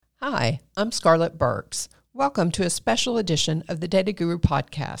Hi, I'm Scarlett Burks. Welcome to a special edition of the Data Guru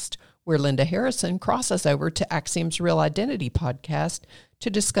podcast, where Linda Harrison crosses over to Acxiom's Real Identity podcast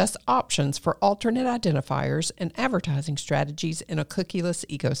to discuss options for alternate identifiers and advertising strategies in a cookieless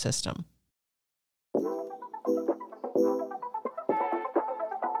ecosystem.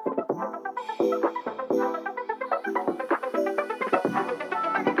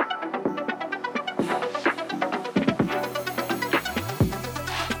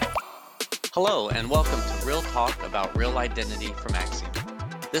 Hello, and welcome to Real Talk about Real Identity from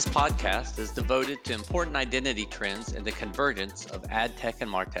Acxiom. This podcast is devoted to important identity trends and the convergence of ad tech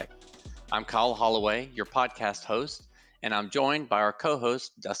and martech. I'm Kyle Holloway, your podcast host, and I'm joined by our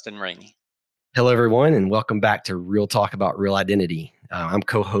co-host, Dustin Rainey. Hello, everyone, and welcome back to Real Talk about Real Identity. I'm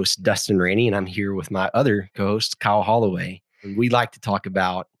co-host Dustin Rainey, and I'm here with my other co-host, Kyle Holloway. And we like to talk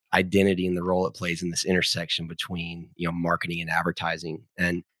about identity and the role it plays in this intersection between, marketing and advertising.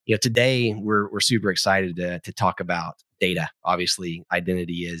 And today we're super excited to talk about data. Obviously,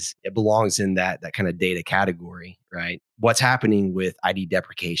 identity it belongs in that kind of data category, right? What's happening with ID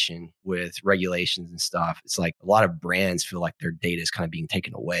deprecation, with regulations and stuff? It's like a lot of brands feel like their data is kind of being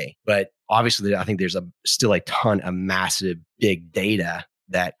taken away. But obviously, I think there's still a ton of massive big data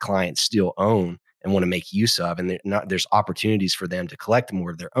that clients still own and want to make use of. And there's opportunities for them to collect more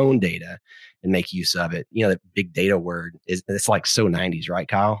of their own data and make use of it. That big data word it's like so 90s, right,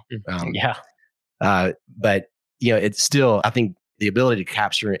 Kyle? Yeah. But it's still, I think the ability to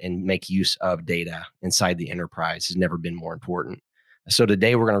capture and make use of data inside the enterprise has never been more important. So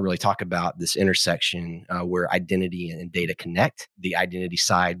today we're going to really talk about this intersection where identity and data connect. The identity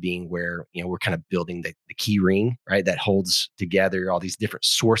side being where we're kind of building the key ring, right, that holds together all these different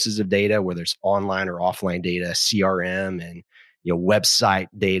sources of data, whether it's online or offline data, CRM, and website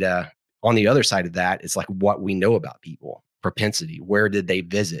data. On the other side of that, it's like what we know about people, propensity. Where did they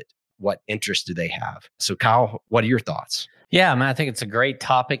visit? What interests do they have? So, Kyle, what are your thoughts? Yeah, man, I think it's a great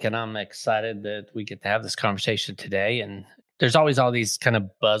topic, and I'm excited that we get to have this conversation today. And there's always all these kind of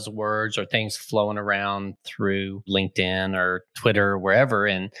buzzwords or things flowing around through LinkedIn or Twitter or wherever.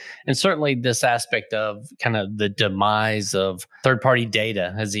 And certainly this aspect of kind of the demise of third-party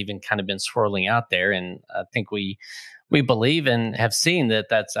data has even kind of been swirling out there. And I think we believe and have seen that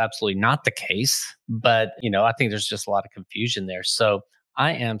that's absolutely not the case. But, I think there's just a lot of confusion there. So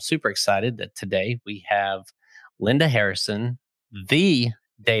I am super excited that today we have Linda Harrison, the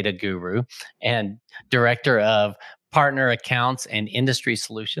data guru and director of partner accounts and industry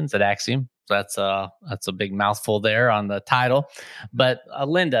solutions at Acxiom. That's a big mouthful there on the title. But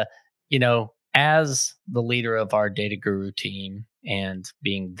Linda, as the leader of our data guru team and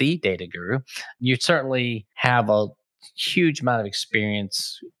being the data guru, you certainly have a huge amount of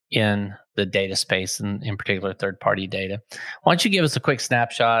experience in the data space and in particular third-party data. Why don't you give us a quick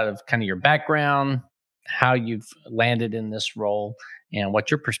snapshot of kind of your background, how you've landed in this role, and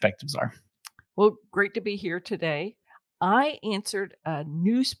what your perspectives are? Well, great to be here today. I answered a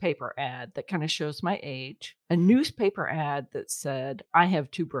newspaper ad that kind of shows my age, a newspaper ad that said, I have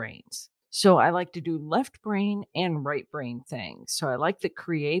two brains. So I like to do left brain and right brain things. So I like the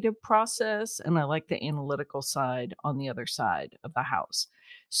creative process and I like the analytical side on the other side of the house.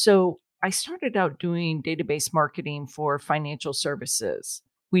 So I started out doing database marketing for financial services.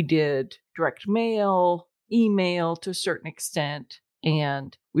 We did direct mail, email to a certain extent,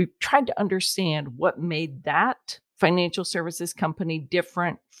 and we tried to understand what made that financial services company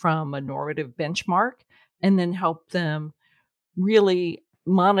different from a normative benchmark, and then help them really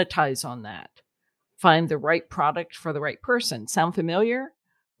monetize on that. Find the right product for the right person. Sound familiar?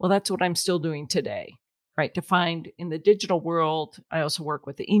 Well, that's what I'm still doing today, right? To find in the digital world, I also work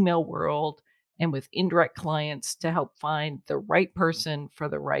with the email world and with indirect clients to help find the right person for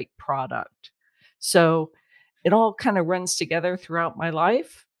the right product. So it all kind of runs together throughout my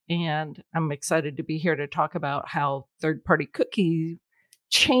life. And I'm excited to be here to talk about how third-party cookie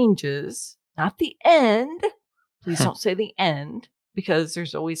changes, not the end. Please don't say the end, because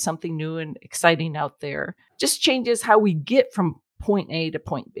there's always something new and exciting out there. Just changes how we get from point A to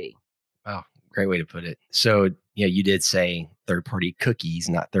point B. Wow, great way to put it. So, you did say third-party cookies,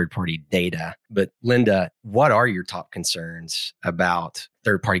 not third-party data. But Linda, what are your top concerns about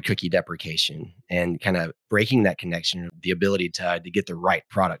third-party cookie deprecation and kind of breaking that connection, the ability to get the right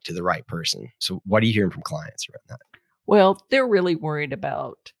product to the right person? So what are you hearing from clients around that? Well, they're really worried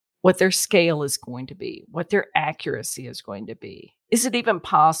about what their scale is going to be, what their accuracy is going to be. Is it even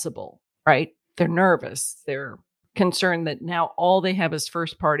possible, right? They're nervous. They're concerned that now all they have is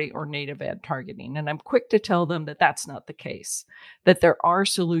first party or native ad targeting. And I'm quick to tell them that that's not the case, that there are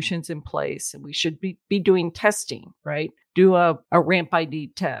solutions in place and we should be doing testing, right? do a ramp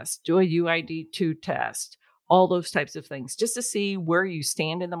ID test, do a UID2 test, all those types of things, just to see where you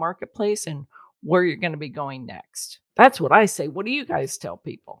stand in the marketplace and where you're going to be going next. That's what I say. What do you guys tell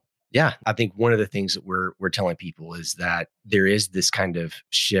people? Yeah, I think one of the things that we're telling people is that there is this kind of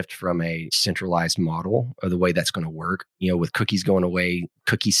shift from a centralized model of the way that's going to work. With cookies going away,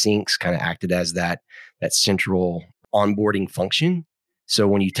 cookie syncs kind of acted as that central onboarding function. So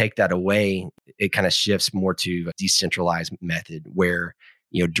when you take that away, it kind of shifts more to a decentralized method where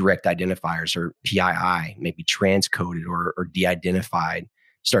direct identifiers or PII, maybe transcoded or de-identified,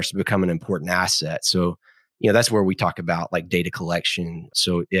 starts to become an important asset. So that's where we talk about like data collection.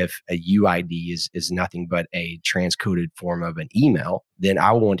 So if a UID is nothing but a transcoded form of an email, then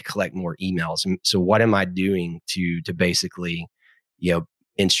I want to collect more emails. And so what am I doing to basically,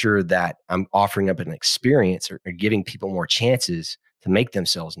 ensure that I'm offering up an experience or giving people more chances to make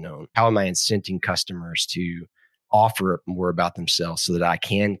themselves known? How am I incenting customers to offer more about themselves so that I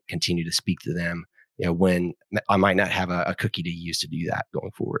can continue to speak to them, when I might not have a cookie to use to do that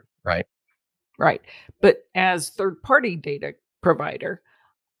going forward, right? Right. But as third-party data provider,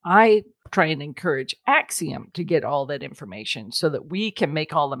 I try and encourage Acxiom to get all that information so that we can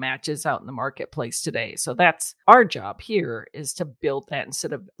make all the matches out in the marketplace today. So that's our job here, is to build that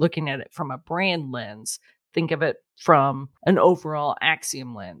instead of looking at it from a brand lens. Think of it from an overall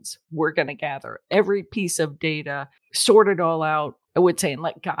Acxiom lens. We're going to gather every piece of data, sort it all out, I would say, and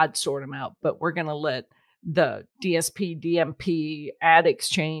let God sort them out. But we're going to let the DSP, DMP, ad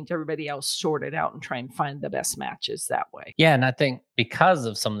exchange, everybody else sort it out and try and find the best matches that way. Yeah. And I think because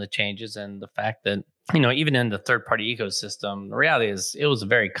of some of the changes and the fact that, even in the third-party ecosystem, the reality is it was a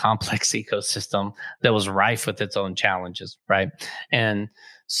very complex ecosystem that was rife with its own challenges, right? And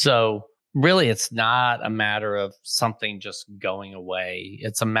so really, it's not a matter of something just going away.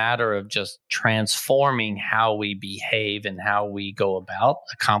 It's a matter of just transforming how we behave and how we go about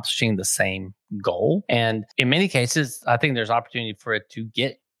accomplishing the same goal. And in many cases, I think there's opportunity for it to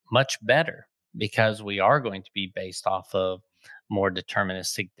get much better because we are going to be based off of more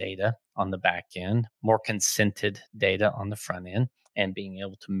deterministic data on the back end, more consented data on the front end, and being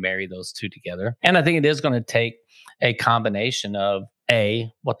able to marry those two together. And I think it is going to take a combination of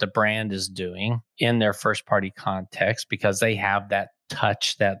what the brand is doing in their first party context, because they have that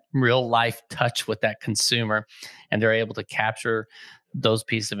touch, that real life touch with that consumer, and they're able to capture those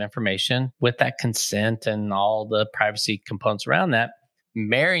pieces of information with that consent and all the privacy components around that,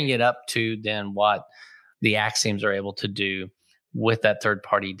 marrying it up to then what the Axioms are able to do with that third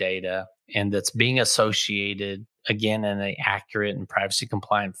party data, and that's being associated again in an accurate and privacy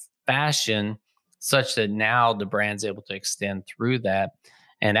compliant fashion, such that now the brand's able to extend through that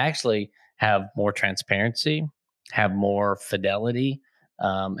and actually have more transparency, have more fidelity,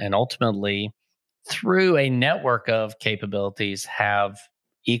 and ultimately through a network of capabilities have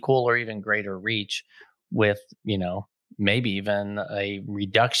equal or even greater reach with, maybe even a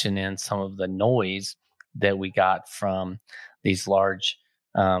reduction in some of the noise that we got from these large,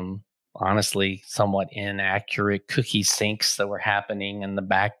 honestly, somewhat inaccurate cookie syncs that were happening in the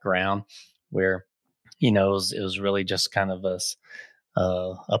background where, it was really just kind of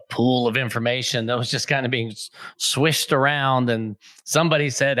a pool of information that was just kind of being swished around, and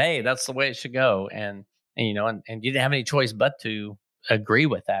somebody said, "Hey, that's the way it should go," and you didn't have any choice but to agree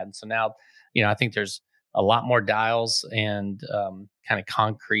with that. And so now, I think there's a lot more dials and kind of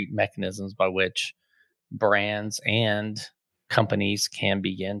concrete mechanisms by which brands and companies can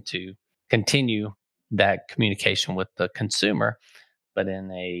begin to continue that communication with the consumer, but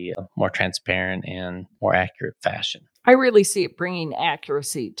in a more transparent and more accurate fashion. I really see it bringing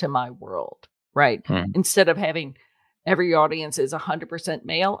accuracy to my world, right? Instead of having every audience is 100%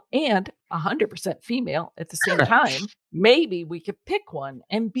 male and 100% female at the same time, maybe we could pick one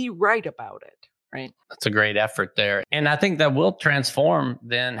and be right about it, right? That's a great effort there. And I think that will transform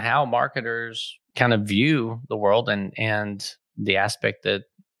then how marketers kind of view the world and the aspect that,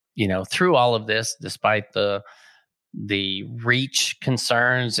 through all of this, despite the reach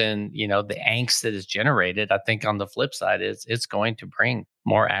concerns and, the angst that is generated, I think on the flip side is it's going to bring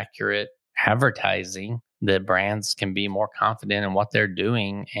more accurate advertising that brands can be more confident in what they're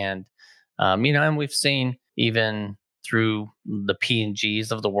doing. And, and we've seen even through the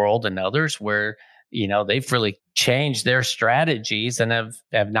P&Gs of the world and others where, they've really changed their strategies and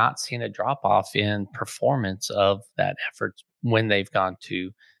have not seen a drop off in performance of that effort when they've gone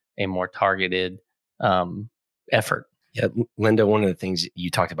to a more targeted effort. Yeah, Linda, one of the things you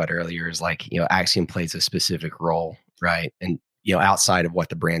talked about earlier is like, Acxiom plays a specific role, right? And, outside of what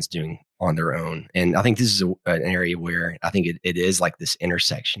the brand's doing on their own. And I think this is an area where I think it is like this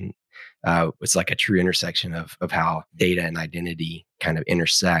intersection. It's like a true intersection of how data and identity kind of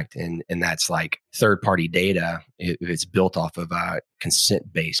intersect. And that's like third-party data. It's built off of a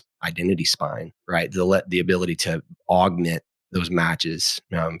consent-based identity spine, right? The ability to augment those matches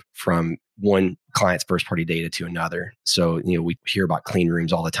from one client's first-party data to another. So, we hear about clean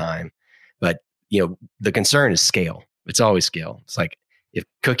rooms all the time, but, the concern is scale. It's always scale. It's like, if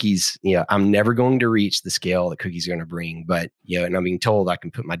cookies, I'm never going to reach the scale that cookies are going to bring, but, and I'm being told I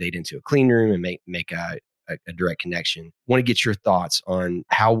can put my data into a clean room and make a direct connection. I want to get your thoughts on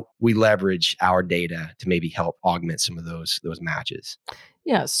how we leverage our data to maybe help augment some of those matches.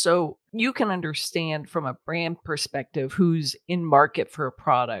 Yeah, so you can understand from a brand perspective who's in market for a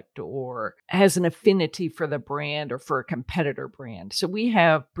product or has an affinity for the brand or for a competitor brand. So we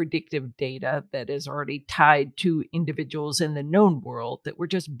have predictive data that is already tied to individuals in the known world that we're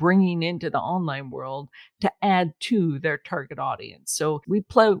just bringing into the online world to add to their target audience. So we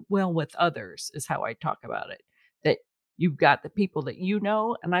play well with others is how I talk about it. That you've got the people that you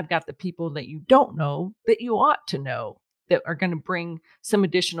know, and I've got the people that you don't know that you ought to know, that are going to bring some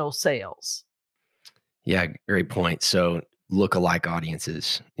additional sales. Yeah, great point. So lookalike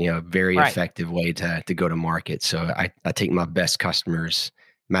audiences, very Right. effective way to go to market. So I take my best customers,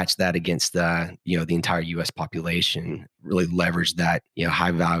 match that against the entire US population, really leverage that,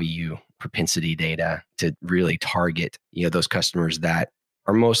 high value propensity data to really target, those customers that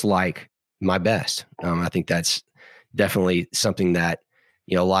are most like my best. I think that's definitely something that,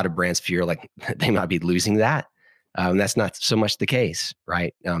 a lot of brands fear like they might be losing that. That's not so much the case,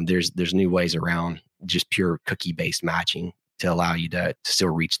 right? There's new ways around just pure cookie-based matching to allow you to still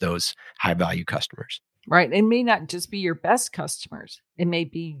reach those high-value customers. Right. It may not just be your best customers. It may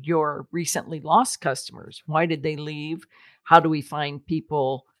be your recently lost customers. Why did they leave? How do we find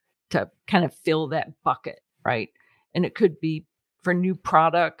people to kind of fill that bucket, right? And it could be for new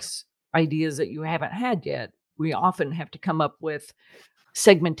products, ideas that you haven't had yet. We often have to come up with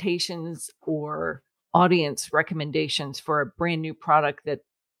segmentations or audience recommendations for a brand new product that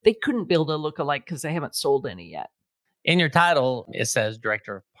they couldn't build a lookalike because they haven't sold any yet. In your title, it says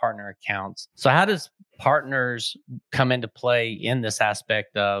Director of Partner Accounts. So how does partners come into play in this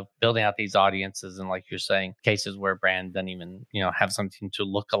aspect of building out these audiences? And like you're saying, cases where a brand doesn't even, have something to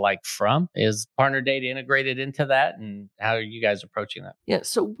look alike from. Is partner data integrated into that? And how are you guys approaching that? Yeah,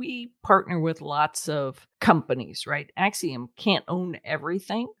 so we partner with lots of companies, right? Acxiom can't own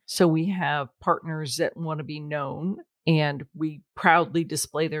everything. So we have partners that want to be known, and we proudly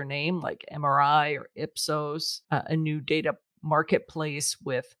display their name like MRI or Ipsos, a new data marketplace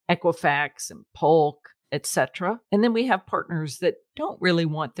with Equifax and Polk, etc. And then we have partners that don't really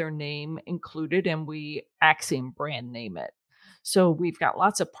want their name included, and we Acxiom brand name it. So we've got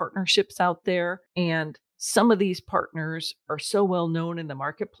lots of partnerships out there, and some of these partners are so well known in the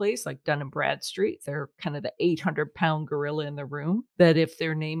marketplace, like Dun & Bradstreet. They're kind of the 800-pound gorilla in the room, that if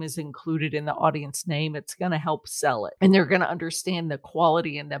their name is included in the audience name, it's going to help sell it. And they're going to understand the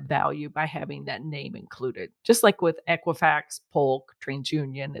quality and the value by having that name included, just like with Equifax, Polk,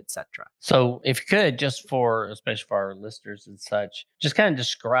 TransUnion, etc. So if you could, especially for our listeners and such, just kind of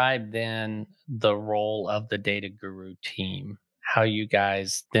describe then the role of the Data Guru team. How you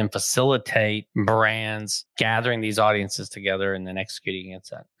guys then facilitate brands gathering these audiences together and then executing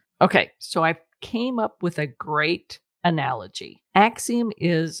against that. Okay, so I came up with a great analogy. Acxiom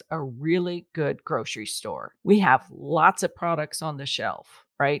is a really good grocery store. We have lots of products on the shelf,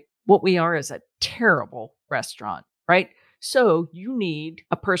 right? What we are is a terrible restaurant, right? So you need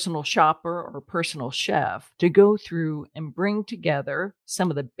a personal shopper or a personal chef to go through and bring together some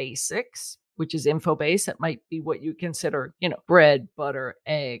of the basics, which is info-based. That might be what you consider, bread, butter,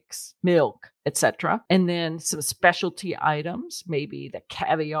 eggs, milk, etc. And then some specialty items, maybe the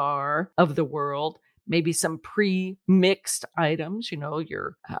caviar of the world, maybe some pre-mixed items,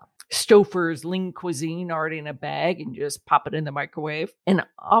 your Stouffer's lean cuisine already in a bag, and you just pop it in the microwave. And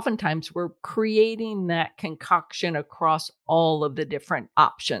oftentimes we're creating that concoction across all of the different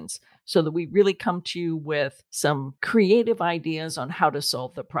options so that we really come to you with some creative ideas on how to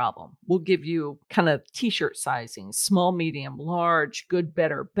solve the problem. We'll give you kind of t-shirt sizing, small, medium, large, good,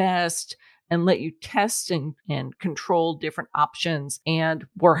 better, best, and let you test and control different options. And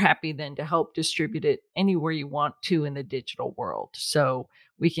we're happy then to help distribute it anywhere you want to in the digital world. So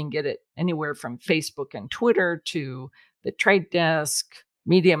we can get it anywhere from Facebook and Twitter to the Trade Desk,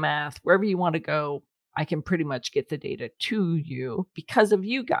 MediaMath, wherever you want to go. I can pretty much get the data to you because of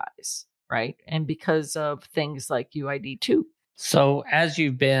you guys, right? And because of things like UID2. So as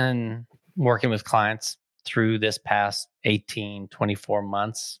you've been working with clients through this past 18, 24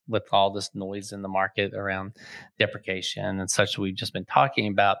 months with all this noise in the market around deprecation and such that we've just been talking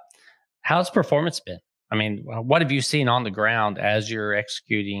about, How's performance been? I mean, what have you seen on the ground as you're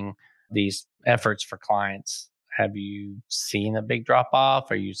executing these efforts for clients? Have you seen a big drop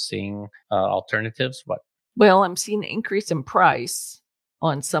off? Are you seeing alternatives? What? Well, I'm seeing an increase in price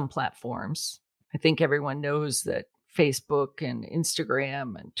on some platforms. I think everyone knows that Facebook and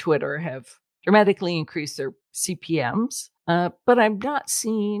Instagram and Twitter have dramatically increased their CPMs, but I'm not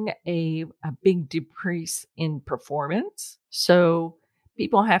seeing a big decrease in performance. So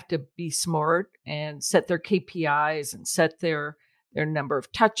people have to be smart and set their KPIs and set their number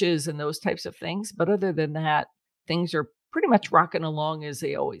of touches and those types of things. But other than that, things are pretty much rocking along as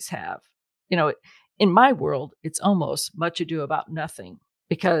they always have. You know, in my world, it's almost much ado about nothing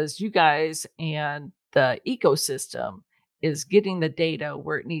because you guys and the ecosystem is getting the data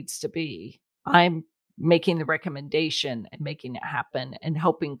where it needs to be. I'm making the recommendation and making it happen and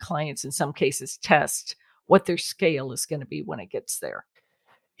helping clients in some cases test what their scale is going to be when it gets there.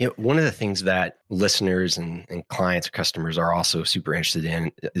 One of the things that listeners and clients or customers are also super interested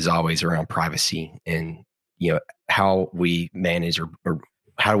in is always around privacy and, how we manage or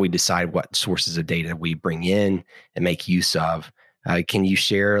how do we decide what sources of data we bring in and make use of. Can you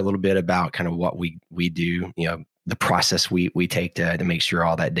share a little bit about kind of what we do, the process we take to make sure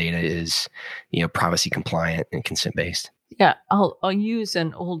all that data is, privacy compliant and consent based? Yeah, I'll use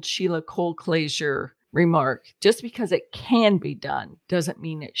an old Sheila Cole-Clazier remark. Just because it can be done doesn't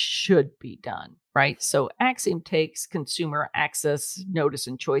mean it should be done, right? So Acxiom takes consumer access, notice,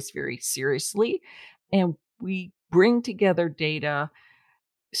 and choice very seriously. And we bring together data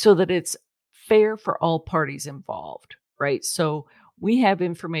so that it's fair for all parties involved, right? So we have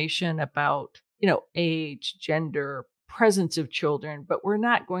information about, age, gender, presence of children, but we're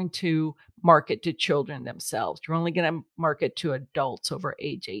not going to market to children themselves. We're only going to market to adults over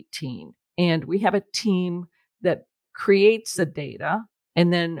age 18. And we have a team that creates the data.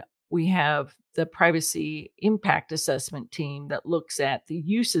 And then we have the privacy impact assessment team that looks at the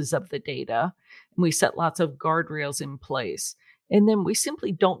uses of the data. And we set lots of guardrails in place. And then we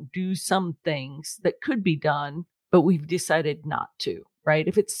simply don't do some things that could be done, but we've decided not to, right?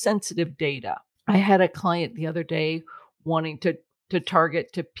 If it's sensitive data. I had a client the other day wanting to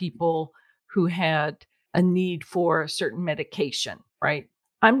target to people who had a need for a certain medication, right?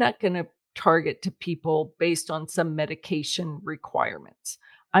 I'm not going to target to people based on some medication requirements.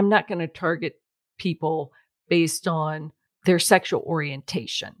 I'm not going to target people based on their sexual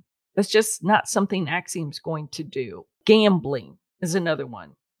orientation. That's just not something Acxiom's going to do. Gambling is another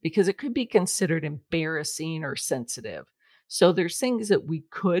one because it could be considered embarrassing or sensitive. So there's things that we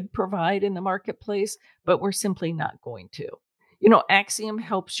could provide in the marketplace, but we're simply not going to. Acxiom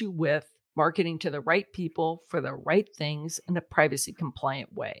helps you with marketing to the right people for the right things in a privacy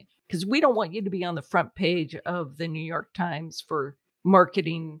compliant way. Because we don't want you to be on the front page of the New York Times for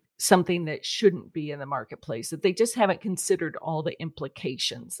marketing something that shouldn't be in the marketplace, that they just haven't considered all the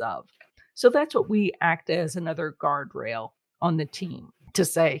implications of. So that's what we act as another guardrail on the team to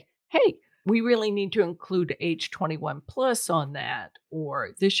say, hey, we really need to include age 21 plus on that,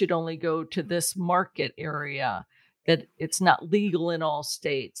 or this should only go to this market area, that it's not legal in all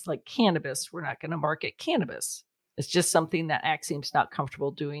states. Like cannabis, we're not going to market cannabis. It's just something that Acxiom's not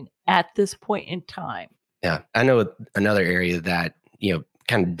comfortable doing at this point in time. Yeah. I know another area that,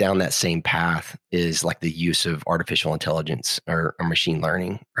 kind of down that same path is like the use of artificial intelligence or machine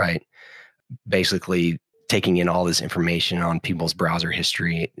learning, right? Basically taking in all this information on people's browser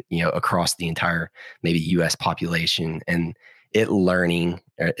history, across the entire maybe US population and it learning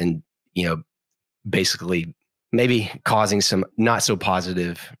and, basically maybe causing some not so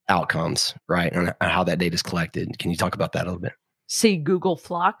positive outcomes, right? On how that data is collected. Can you talk about that a little bit? See Google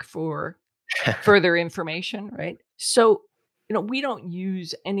Flock for further information, right? So, we don't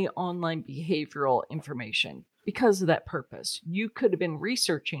use any online behavioral information because of that purpose. You could have been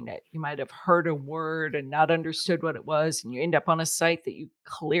researching it. You might have heard a word and not understood what it was, and you end up on a site that you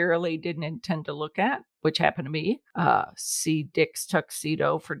clearly didn't intend to look at, which happened to me. See Dick's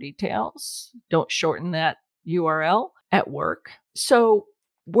Tuxedo for details. Don't shorten that URL at work. So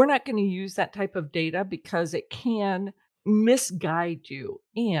we're not going to use that type of data because it can misguide you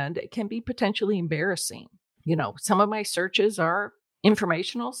and it can be potentially embarrassing. Some of my searches are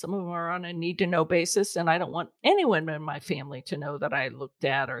informational. Some of them are on a need to know basis. And I don't want anyone in my family to know that I looked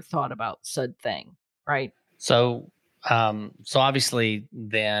at or thought about said thing. Right. So obviously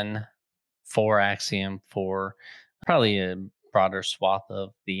then for Acxiom, for probably a broader swath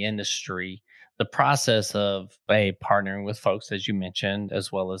of the industry, the process of partnering with folks, as you mentioned,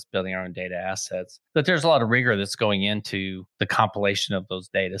 as well as building our own data assets, that there's a lot of rigor that's going into the compilation of those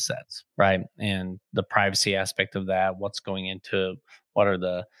data sets, right? And the privacy aspect of that, what's going into what are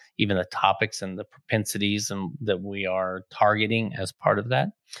the even the topics and the propensities and that we are targeting as part of that.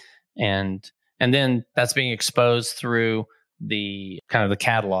 And then that's being exposed through the kind of the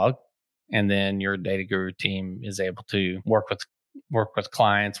catalog. And then your Data Guru team is able to work with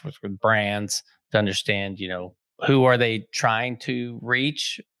clients, work with brands to understand, who are they trying to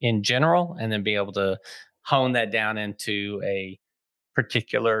reach in general, and then be able to hone that down into a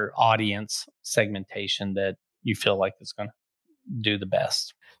particular audience segmentation that you feel like is going to do the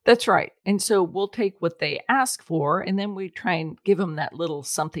best. That's right. And so we'll take what they ask for, and then we try and give them that little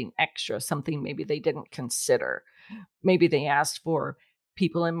something extra, something maybe they didn't consider. Maybe they asked for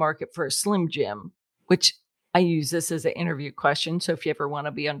people in market for a Slim Jim, which I use this as an interview question. So if you ever want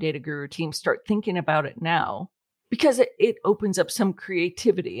to be on Data Guru team, start thinking about it now, because it opens up some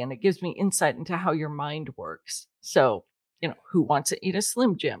creativity and it gives me insight into how your mind works. So, who wants to eat a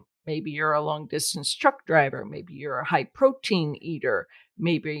Slim Jim? Maybe you're a long distance truck driver. Maybe you're a high protein eater.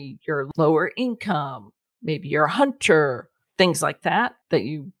 Maybe you're lower income. Maybe you're a hunter, things like that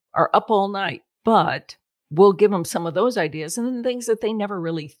you are up all night. But we'll give them some of those ideas and then things that they never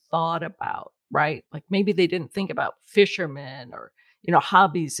really thought about, right? Like maybe they didn't think about fishermen or,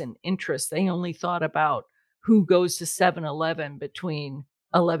 hobbies and interests. They only thought about who goes to 7-Eleven between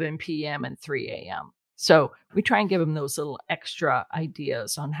 11 p.m. and 3 a.m. So we try and give them those little extra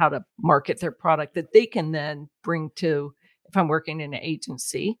ideas on how to market their product that they can then bring to, if I'm working in an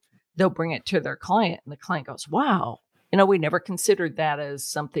agency, they'll bring it to their client and the client goes, wow, we never considered that as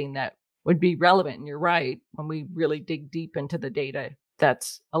something that would be relevant. And you're right. When we really dig deep into the data,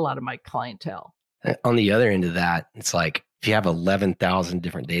 that's a lot of my clientele. On the other end of that, it's like if you have 11,000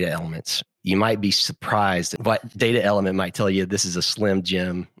 different data elements, you might be surprised what data element might tell you this is a Slim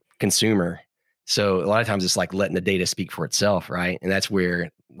Jim consumer. So a lot of times it's like letting the data speak for itself, right? And that's where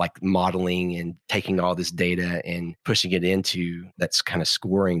like modeling and taking all this data and pushing it into that's kind of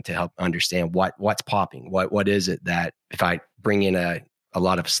scoring to help understand what's popping. What is it that if I bring in a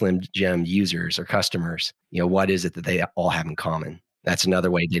lot of Slim Jim users or customers, what is it that they all have in common? That's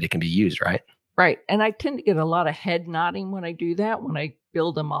another way data can be used, right? Right. And I tend to get a lot of head nodding when I do that, when I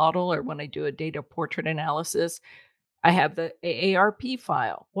build a model or when I do a data portrait analysis. I have the AARP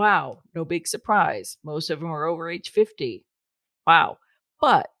file. Wow. No big surprise. Most of them are over age 50. Wow.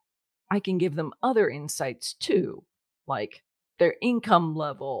 But I can give them other insights too, like their income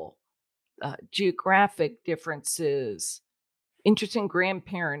level, geographic differences, interest in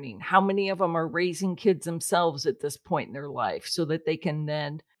grandparenting. How many of them are raising kids themselves at this point in their life, so that they can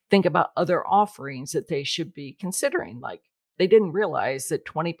then think about other offerings that they should be considering. Like they didn't realize that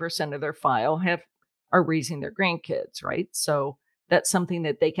 20% of their file are raising their grandkids, right? So that's something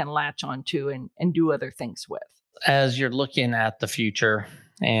that they can latch onto and do other things with. As you're looking at the future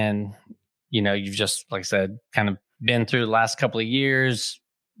and, you've just, like I said, kind of been through the last couple of years,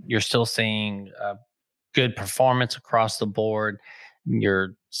 you're still seeing good performance across the board.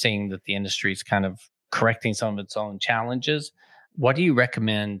 You're seeing that the industry is kind of correcting some of its own challenges. What do you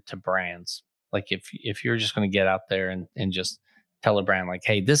recommend to brands? Like if you're just going to get out there and just tell a brand like,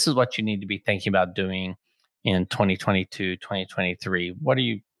 hey, this is what you need to be thinking about doing in 2022, 2023. What are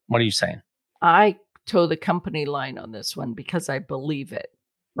you saying? I toe the company line on this one because I believe it,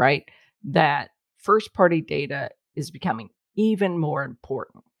 right? That first party data is becoming even more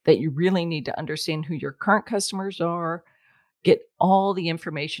important, that you really need to understand who your current customers are, get all the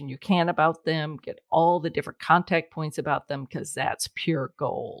information you can about them, get all the different contact points about them, because that's pure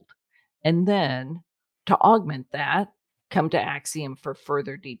gold. And then to augment that, come to Acxiom for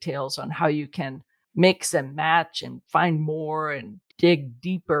further details on how you can mix and match and find more and dig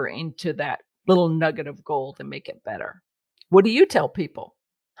deeper into that little nugget of gold and make it better. What do you tell people?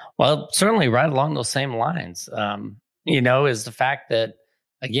 Well, certainly right along those same lines, is the fact that,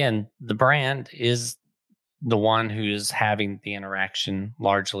 again, the brand is the one who is having the interaction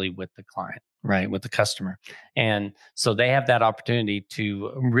largely with the client, right? With the customer. And so they have that opportunity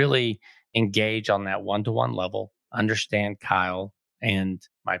to really engage on that one-to-one level, understand Kyle and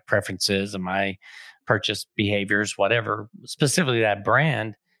my preferences and my purchase behaviors, whatever, specifically that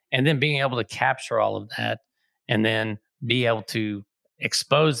brand, and then being able to capture all of that and then be able to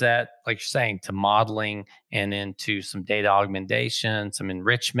expose that, like you're saying, to modeling and into some data augmentation, some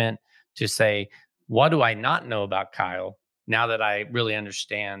enrichment to say, what do I not know about Kyle now that I really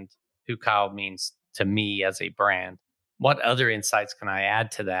understand who Kyle means to me as a brand? What other insights can I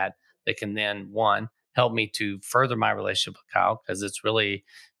add to that can then, one, help me to further my relationship with Kyle? Because it's really,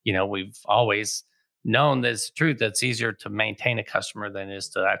 we've always known that it's the truth that it's easier to maintain a customer than it is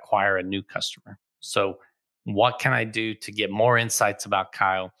to acquire a new customer. So what can I do to get more insights about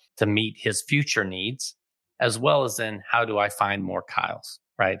Kyle to meet his future needs, as well as then how do I find more Kyles,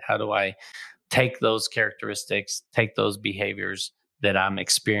 right? How do I take those characteristics, take those behaviors that I'm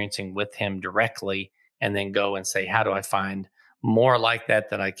experiencing with him directly, and then go and say, how do I find more like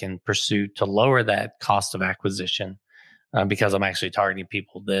that I can pursue to lower that cost of acquisition? Because I'm actually targeting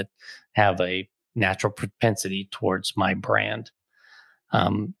people that have a natural propensity towards my brand.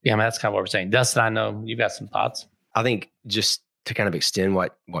 That's kind of what we're saying. Dustin, I know you've got some thoughts. I think just to kind of extend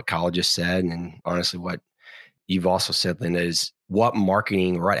what Kyle just said, and honestly what you've also said, Linda, is what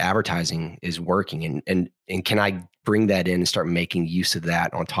marketing or what advertising is working, and can I bring that in and start making use of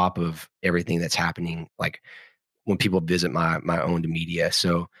that on top of everything that's happening, like when people visit my owned media.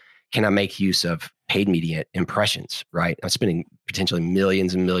 So can I make use of paid media impressions, right? I'm spending potentially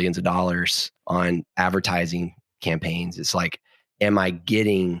millions and millions of dollars on advertising campaigns. It's like, am I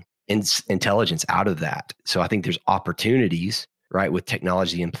getting intelligence out of that? So I think there's opportunities, right, with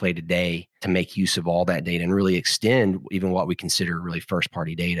technology in play today to make use of all that data and really extend even what we consider really first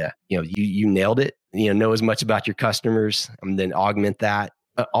party data. You nailed it. Know as much about your customers and then augment that.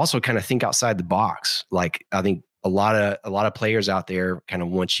 Also kind of think outside the box. Like I think a lot of players out there kind of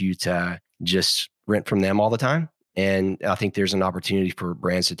want you to just rent from them all the time. And I think there's an opportunity for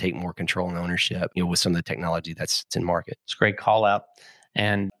brands to take more control and ownership, with some of the technology that's in market. It's a great call out.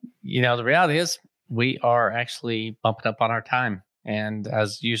 And, the reality is we are actually bumping up on our time. And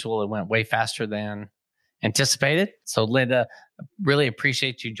as usual, it went way faster than anticipated. So Linda, really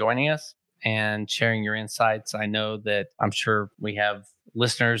appreciate you joining us and sharing your insights. I know that I'm sure we have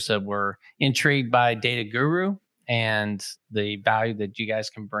listeners that were intrigued by Data Guru and the value that you guys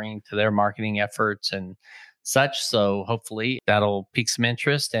can bring to their marketing efforts and such. So hopefully that'll pique some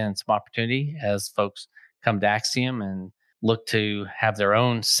interest and some opportunity as folks come to Axiom and look to have their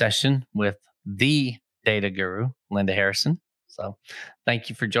own session with the Data Guru, Linda Harrison. So thank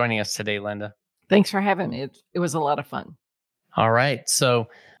you for joining us today, Linda. Thanks for having me. It was a lot of fun. All right. So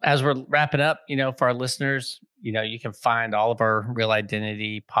as we're wrapping up, for our listeners, you can find all of our Real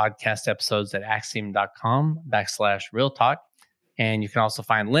Identity podcast episodes at axiom.com/Real Talk. And you can also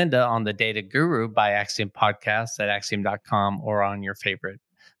find Linda on the Data Guru by Axiom podcast at axiom.com or on your favorite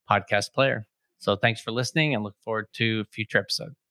podcast player. So thanks for listening and look forward to a future episode.